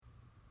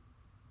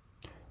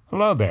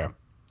Hello there.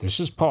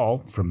 This is Paul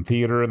from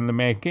Theater in the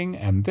Making,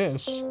 and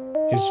this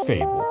is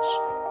Fables,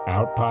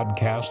 our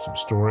podcast of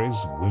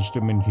stories of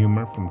wisdom and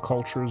humor from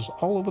cultures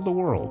all over the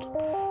world.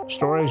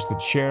 Stories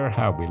that share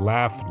how we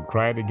laugh and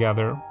cry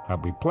together, how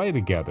we play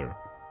together,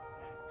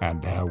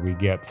 and how we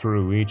get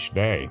through each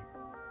day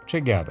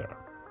together.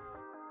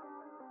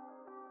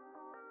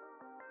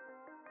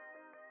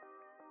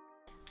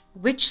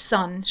 Which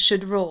Son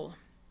Should Rule?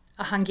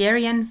 A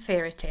Hungarian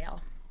Fairy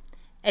Tale.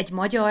 Egy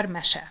magyar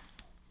mese.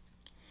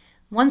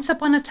 Once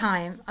upon a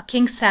time, a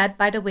king sat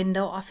by the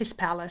window of his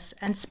palace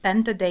and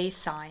spent the day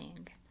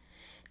sighing.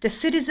 The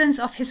citizens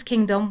of his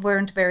kingdom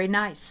weren't very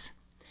nice.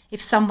 If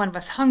someone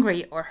was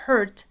hungry or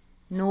hurt,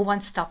 no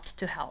one stopped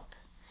to help.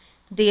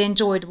 They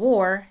enjoyed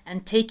war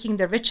and taking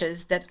the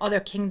riches that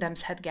other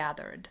kingdoms had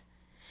gathered.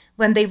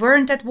 When they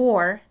weren't at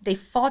war, they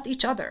fought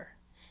each other.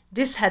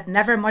 This had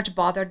never much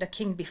bothered the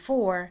king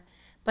before,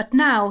 but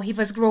now he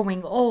was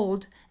growing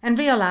old and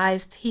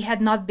realized he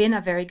had not been a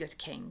very good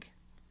king.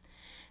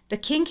 The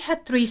king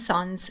had 3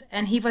 sons,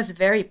 and he was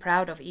very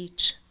proud of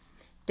each.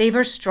 They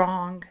were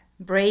strong,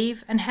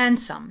 brave, and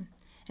handsome,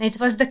 and it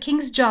was the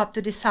king's job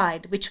to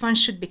decide which one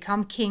should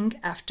become king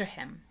after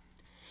him.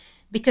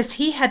 Because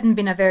he hadn't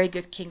been a very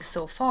good king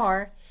so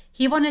far,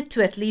 he wanted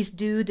to at least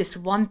do this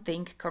one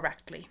thing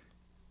correctly.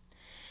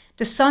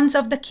 The sons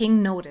of the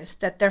king noticed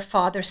that their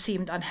father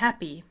seemed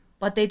unhappy,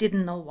 but they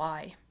didn't know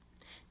why.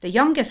 The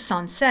youngest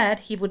son said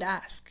he would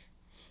ask.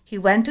 He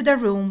went to the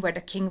room where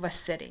the king was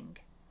sitting.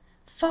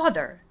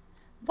 "Father,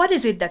 what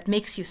is it that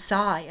makes you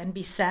sigh and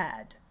be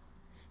sad?"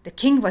 The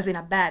king was in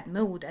a bad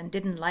mood and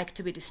didn't like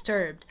to be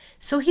disturbed,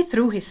 so he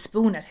threw his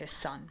spoon at his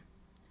son.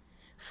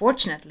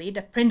 Fortunately,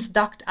 the prince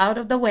ducked out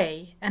of the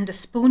way, and the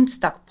spoon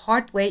stuck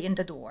part way in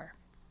the door.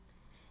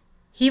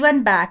 He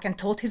went back and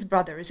told his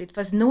brothers it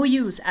was no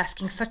use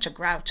asking such a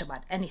grouch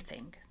about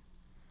anything.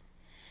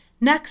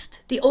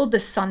 Next, the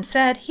oldest son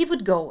said he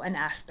would go and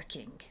ask the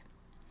king.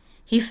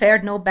 He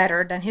fared no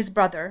better than his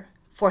brother,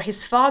 for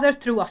his father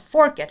threw a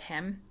fork at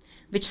him,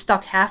 which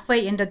stuck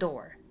halfway in the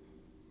door.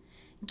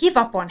 "Give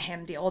up on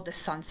him," the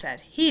oldest son said.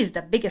 "He is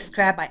the biggest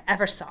crab I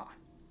ever saw."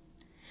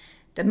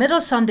 The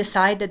middle son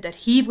decided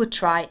that he would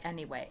try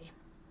anyway.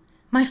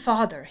 "My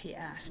father," he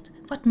asked,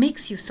 "what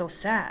makes you so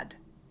sad?"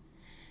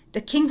 The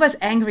king was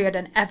angrier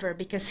than ever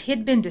because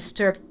he'd been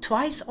disturbed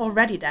twice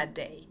already that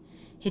day.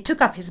 He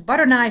took up his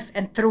butter knife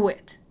and threw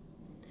it.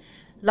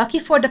 Lucky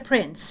for the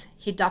prince,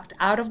 he ducked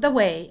out of the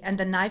way and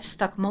the knife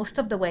stuck most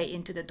of the way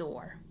into the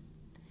door.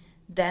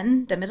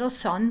 Then the middle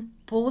son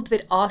pulled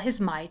with all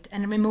his might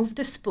and removed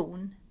the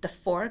spoon, the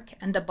fork,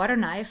 and the butter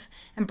knife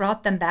and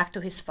brought them back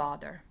to his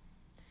father.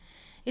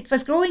 It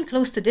was growing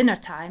close to dinner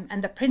time,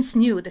 and the prince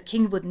knew the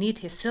king would need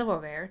his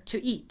silverware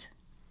to eat.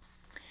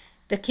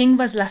 The king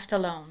was left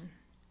alone.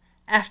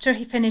 After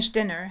he finished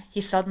dinner,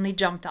 he suddenly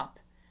jumped up.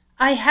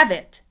 "I have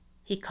it!"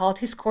 He called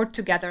his court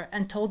together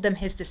and told them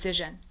his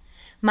decision.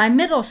 "My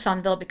middle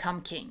son will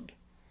become king."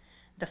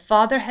 The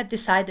father had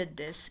decided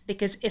this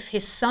because if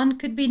his son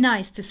could be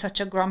nice to such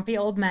a grumpy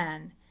old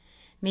man,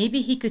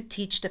 maybe he could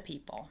teach the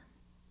people.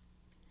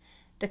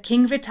 The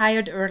king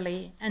retired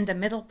early, and the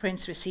middle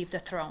prince received the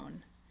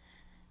throne.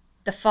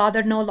 The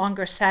father no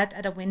longer sat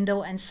at a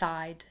window and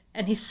sighed,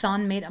 and his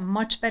son made a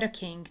much better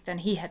king than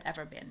he had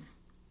ever been.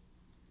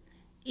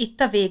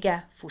 Itt a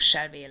vége, fuss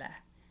el vele,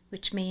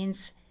 which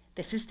means,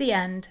 this is the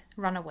end,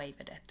 run away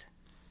with it.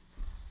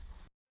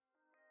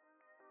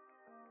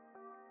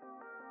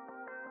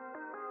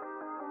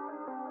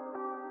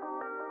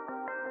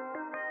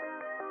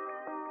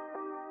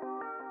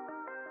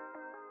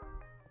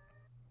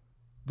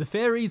 The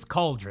Fairy's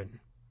Cauldron.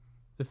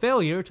 The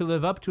failure to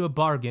live up to a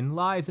bargain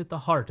lies at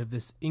the heart of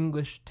this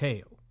English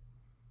tale.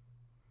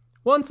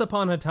 Once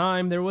upon a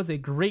time there was a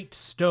great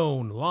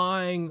stone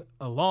lying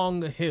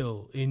along a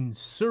hill in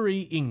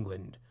Surrey,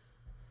 England.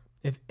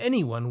 If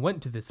anyone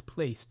went to this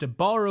place to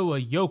borrow a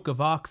yoke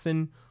of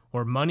oxen,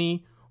 or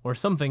money, or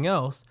something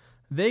else,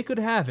 they could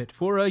have it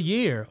for a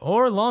year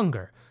or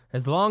longer,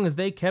 as long as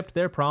they kept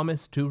their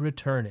promise to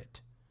return it.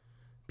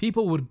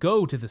 People would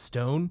go to the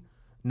stone,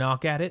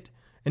 knock at it,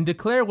 and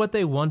declare what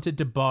they wanted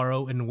to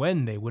borrow and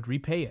when they would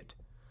repay it.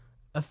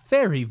 A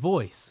fairy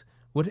voice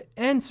would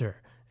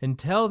answer and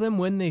tell them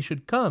when they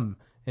should come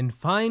and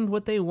find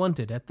what they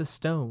wanted at the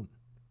stone.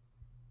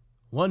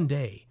 One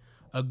day,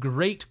 a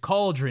great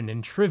cauldron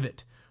and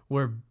trivet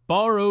were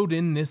borrowed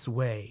in this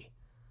way,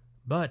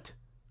 but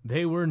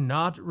they were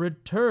not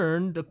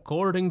returned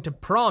according to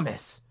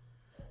promise.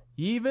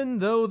 Even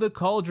though the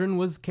cauldron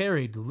was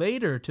carried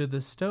later to the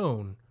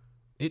stone,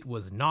 it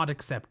was not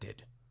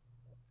accepted.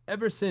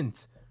 Ever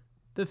since,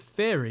 the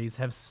fairies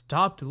have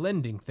stopped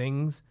lending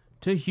things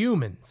to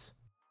humans.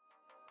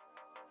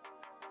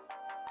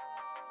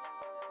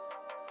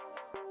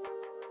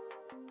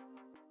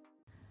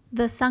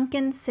 The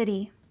Sunken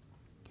City.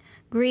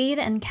 Greed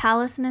and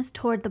callousness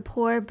toward the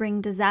poor bring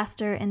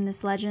disaster in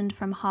this legend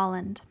from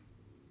Holland.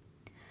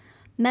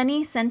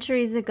 Many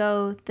centuries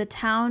ago, the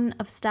town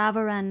of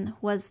Staveren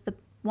was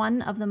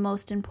one of the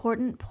most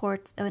important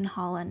ports in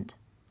Holland.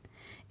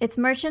 Its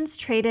merchants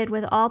traded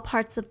with all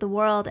parts of the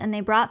world, and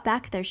they brought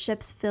back their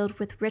ships filled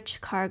with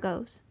rich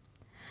cargoes.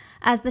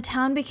 As the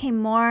town became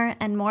more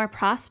and more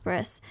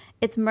prosperous,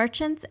 its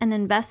merchants and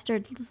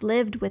investors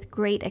lived with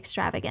great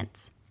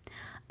extravagance.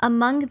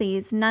 Among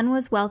these, none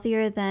was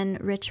wealthier than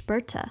rich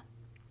Berta.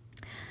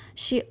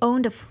 She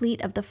owned a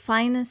fleet of the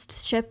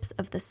finest ships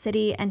of the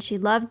city, and she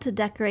loved to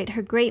decorate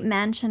her great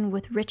mansion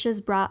with riches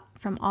brought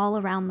from all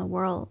around the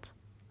world.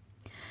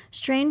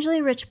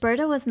 Strangely, rich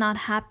Berta was not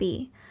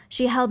happy.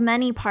 She held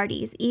many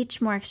parties,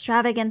 each more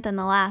extravagant than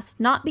the last,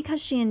 not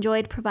because she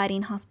enjoyed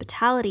providing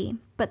hospitality,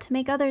 but to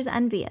make others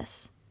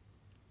envious.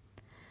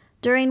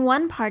 During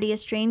one party, a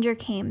stranger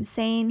came,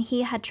 saying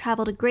he had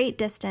traveled a great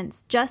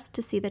distance just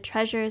to see the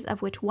treasures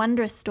of which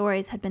wondrous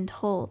stories had been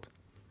told.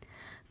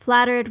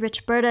 Flattered,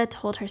 rich Berta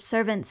told her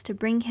servants to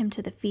bring him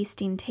to the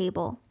feasting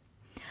table.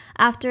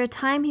 After a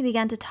time, he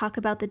began to talk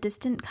about the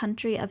distant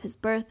country of his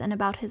birth and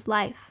about his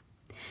life.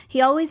 He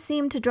always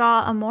seemed to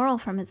draw a moral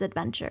from his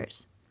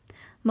adventures.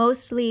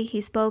 Mostly,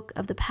 he spoke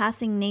of the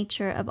passing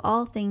nature of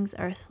all things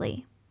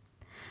earthly.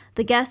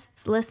 The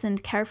guests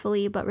listened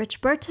carefully, but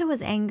rich Berta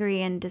was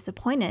angry and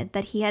disappointed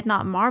that he had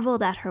not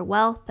marveled at her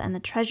wealth and the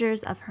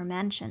treasures of her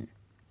mansion.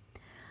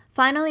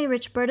 Finally,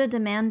 rich Berta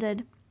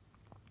demanded,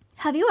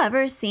 "Have you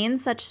ever seen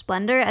such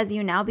splendor as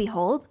you now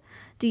behold?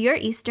 Do your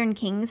eastern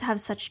kings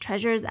have such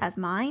treasures as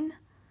mine?"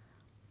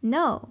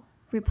 "No,"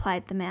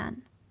 replied the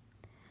man.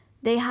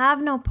 "They have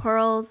no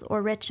pearls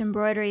or rich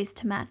embroideries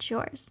to match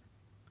yours.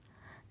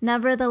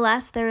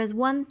 Nevertheless, there is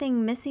one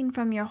thing missing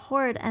from your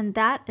hoard, and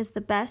that is the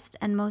best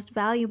and most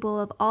valuable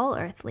of all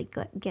earthly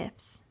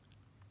gifts."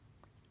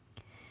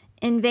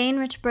 In vain,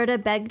 rich Berta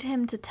begged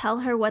him to tell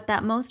her what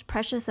that most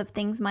precious of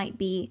things might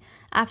be.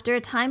 After a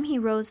time, he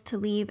rose to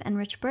leave, and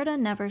rich Berta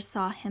never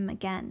saw him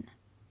again.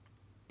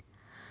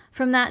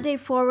 From that day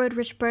forward,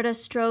 rich Berta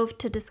strove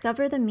to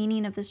discover the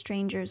meaning of the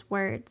stranger's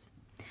words.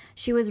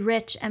 She was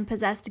rich and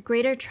possessed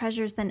greater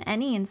treasures than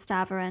any in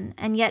Stavern,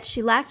 and yet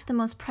she lacked the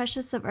most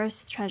precious of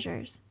earth's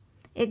treasures.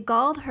 It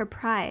galled her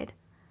pride.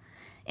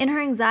 In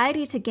her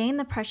anxiety to gain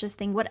the precious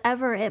thing,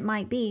 whatever it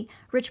might be,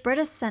 rich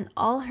Berta sent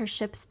all her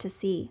ships to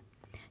sea.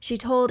 She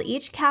told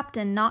each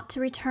captain not to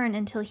return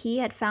until he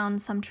had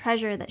found some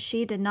treasure that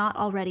she did not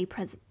already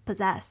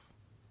possess.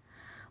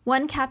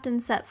 One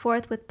captain set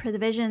forth with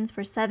provisions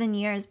for 7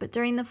 years, but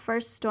during the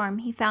first storm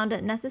he found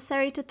it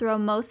necessary to throw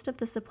most of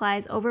the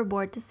supplies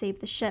overboard to save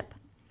the ship.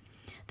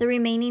 The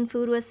remaining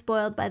food was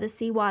spoiled by the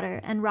sea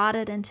water and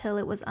rotted until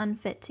it was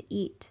unfit to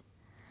eat.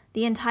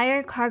 The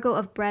entire cargo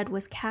of bread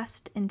was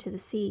cast into the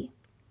sea.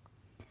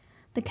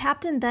 The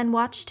captain then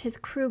watched his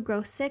crew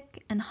grow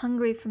sick and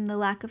hungry from the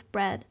lack of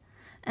bread,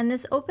 and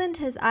this opened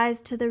his eyes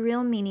to the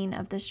real meaning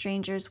of the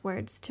stranger's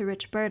words to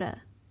rich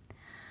Berta.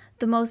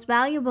 The most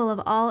valuable of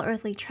all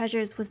earthly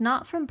treasures was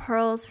not from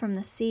pearls from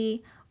the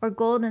sea, or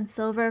gold and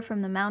silver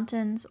from the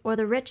mountains, or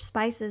the rich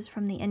spices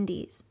from the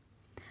Indies.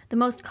 The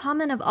most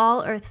common of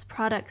all earth's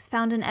products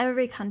found in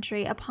every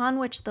country, upon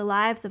which the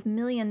lives of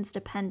millions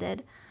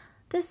depended,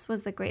 this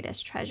was the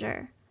greatest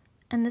treasure,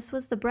 and this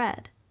was the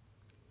bread.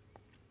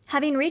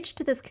 Having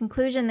reached this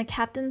conclusion, the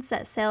captain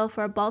set sail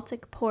for a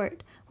Baltic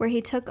port, where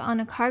he took on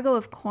a cargo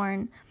of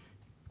corn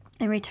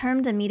and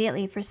returned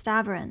immediately for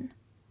Stavern.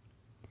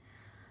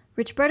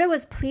 Rich Berta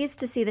was pleased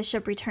to see the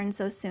ship return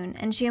so soon,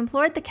 and she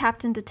implored the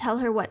captain to tell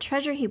her what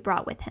treasure he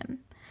brought with him.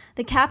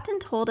 The captain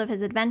told of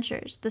his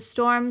adventures, the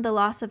storm, the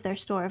loss of their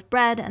store of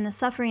bread, and the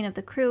suffering of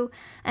the crew,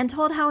 and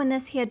told how in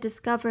this he had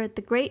discovered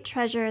the great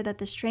treasure that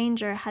the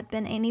stranger had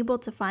been unable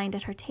to find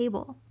at her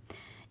table.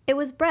 It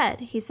was bread,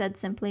 he said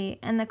simply,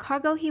 and the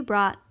cargo he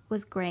brought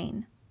was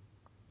grain.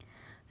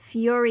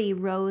 Fury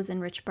rose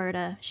in rich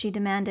Berta. She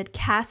demanded,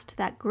 "Cast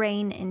that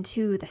grain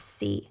into the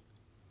sea."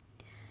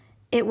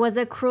 It was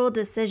a cruel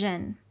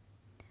decision.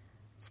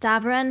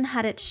 Stavern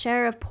had its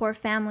share of poor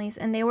families,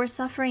 and they were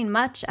suffering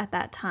much at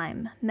that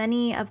time,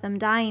 many of them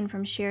dying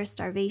from sheer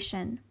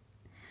starvation.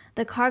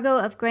 The cargo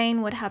of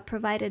grain would have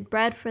provided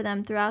bread for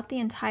them throughout the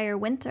entire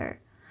winter,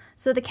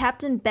 so the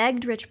captain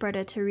begged rich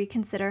Berta to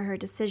reconsider her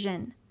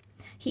decision.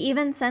 He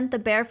even sent the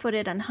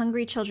barefooted and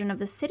hungry children of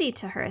the city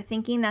to her,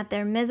 thinking that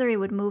their misery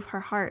would move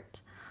her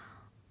heart.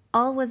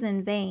 All was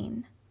in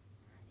vain.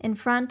 In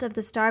front of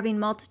the starving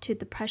multitude,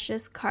 the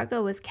precious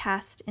cargo was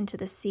cast into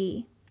the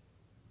sea.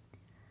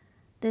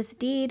 "This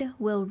deed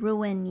will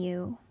ruin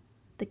you,"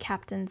 the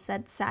captain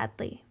said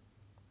sadly.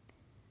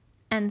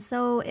 And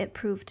so it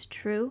proved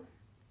true.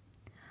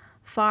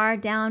 Far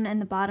down in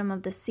the bottom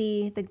of the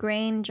sea, the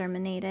grain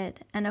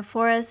germinated, and a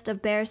forest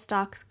of bare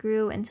stalks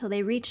grew until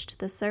they reached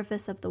the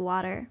surface of the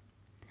water.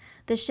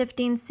 The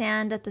shifting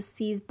sand at the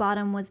sea's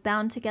bottom was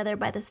bound together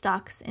by the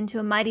stalks into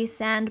a mighty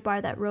sandbar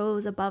that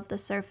rose above the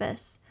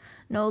surface.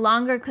 No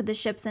longer could the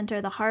ships enter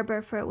the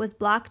harbor, for it was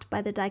blocked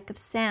by the dike of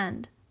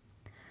sand.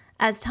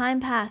 As time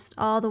passed,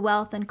 all the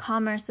wealth and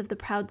commerce of the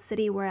proud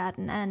city were at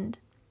an end.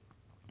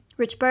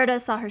 Rich Berta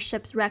saw her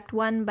ships wrecked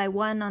one by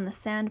one on the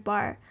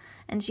sandbar,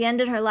 and she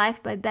ended her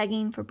life by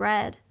begging for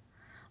bread.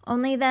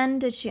 Only then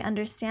did she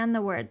understand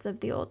the words of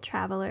the old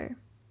traveler.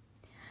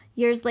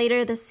 Years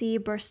later, the sea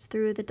burst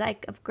through the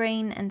dike of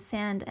grain and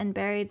sand and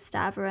buried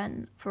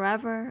Stavron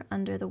forever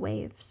under the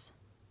waves.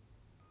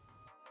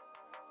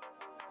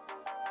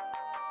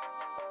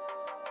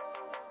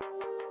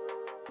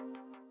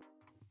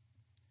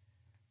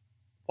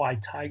 Why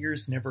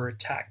tigers never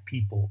attack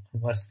people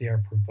unless they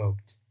are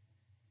provoked.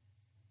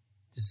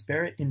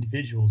 Disparate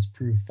individuals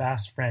prove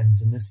fast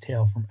friends in this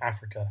tale from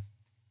Africa.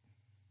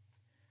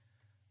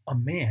 A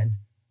man,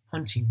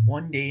 hunting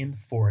one day in the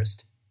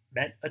forest,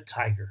 met a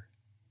tiger.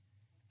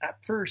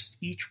 At first,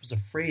 each was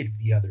afraid of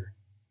the other,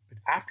 but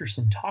after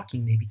some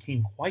talking they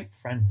became quite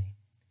friendly.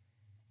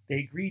 They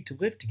agreed to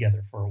live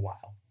together for a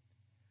while.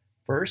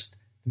 First,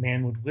 the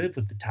man would live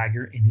with the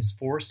tiger in his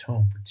forest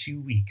home for 2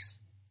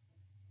 weeks.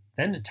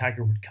 Then the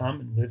tiger would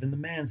come and live in the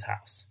man's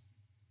house.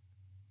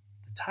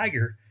 The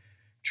tiger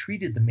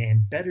treated the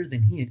man better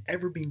than he had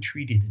ever been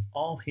treated in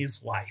all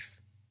his life.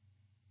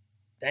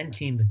 Then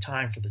came the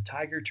time for the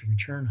tiger to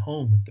return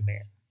home with the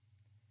man.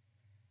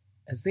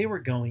 As they were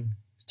going,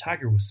 the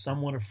tiger was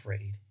somewhat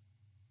afraid.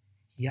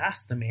 He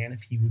asked the man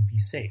if he would be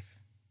safe.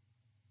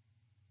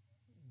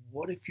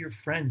 "What if your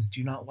friends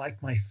do not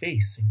like my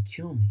face and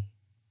kill me?"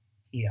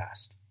 he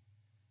asked.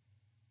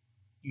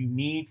 "You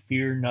need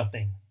fear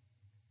nothing,"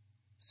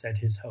 said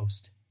his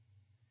host.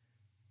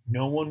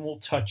 "No one will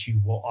touch you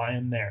while I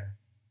am there."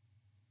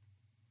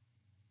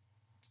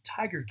 The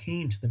tiger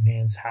came to the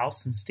man's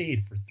house and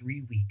stayed for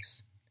 3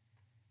 weeks.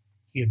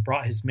 He had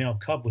brought his male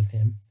cub with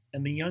him,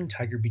 and the young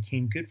tiger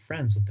became good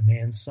friends with the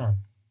man's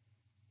son.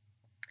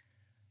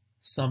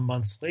 Some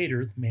months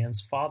later, the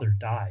man's father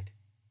died.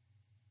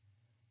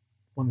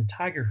 When the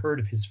tiger heard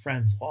of his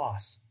friend's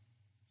loss,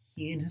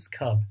 he and his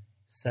cub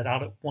set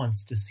out at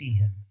once to see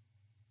him,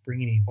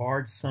 bringing a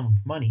large sum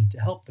of money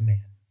to help the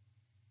man.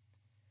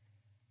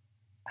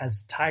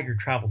 As the tiger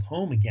traveled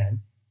home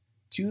again,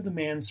 2 of the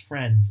man's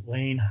friends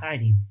lay in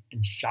hiding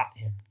and shot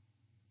him.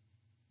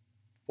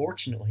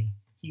 Fortunately,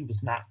 he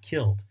was not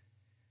killed,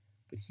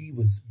 but he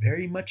was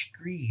very much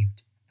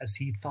grieved as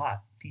he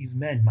thought these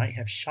men might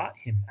have shot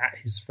him at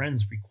his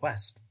friend's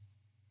request.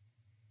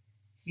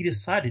 He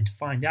decided to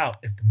find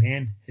out if the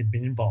man had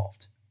been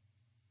involved.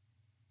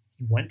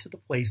 He went to the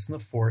place in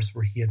the forest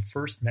where he had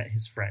first met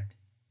his friend.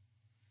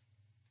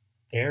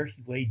 There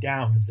he lay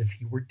down as if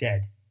he were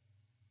dead,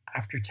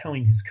 after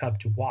telling his cub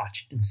to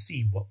watch and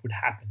see what would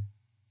happen.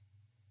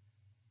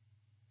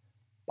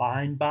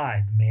 By and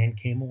by, the man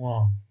came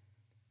along.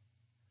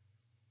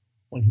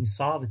 When he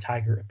saw the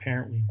tiger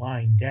apparently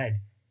lying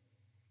dead,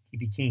 he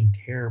became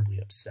terribly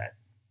upset.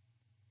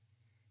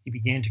 He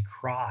began to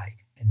cry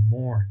and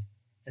mourn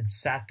and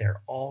sat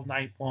there all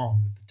night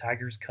long with the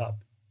tiger's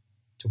cub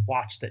to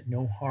watch that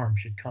no harm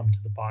should come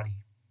to the body.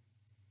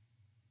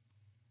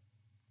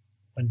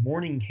 When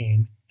morning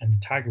came and the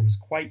tiger was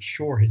quite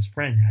sure his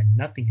friend had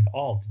nothing at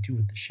all to do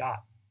with the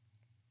shot,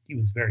 he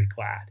was very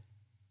glad.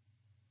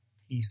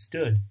 He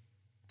stood,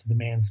 to the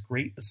man's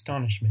great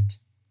astonishment,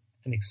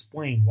 and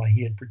explained why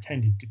he had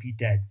pretended to be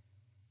dead.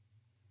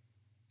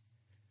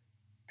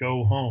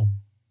 "Go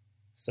home,"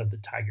 said the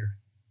tiger,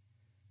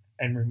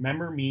 "and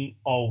remember me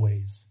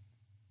always.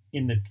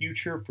 In the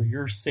future, for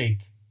your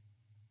sake,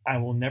 I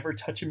will never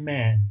touch a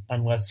man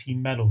unless he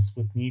meddles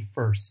with me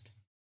first."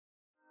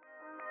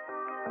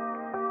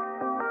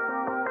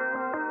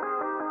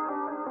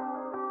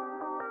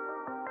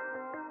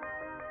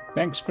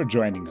 Thanks for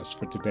joining us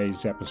for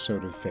today's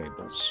episode of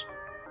Fables.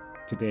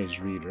 Today's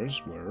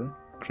readers were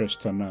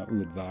Kristana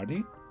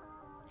Udvari,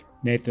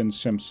 Nathan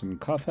Simpson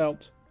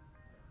Kuffelt,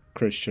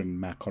 Christian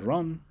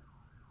Macaron,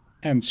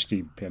 and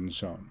Steve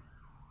Pinzone.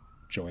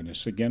 Join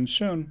us again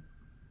soon.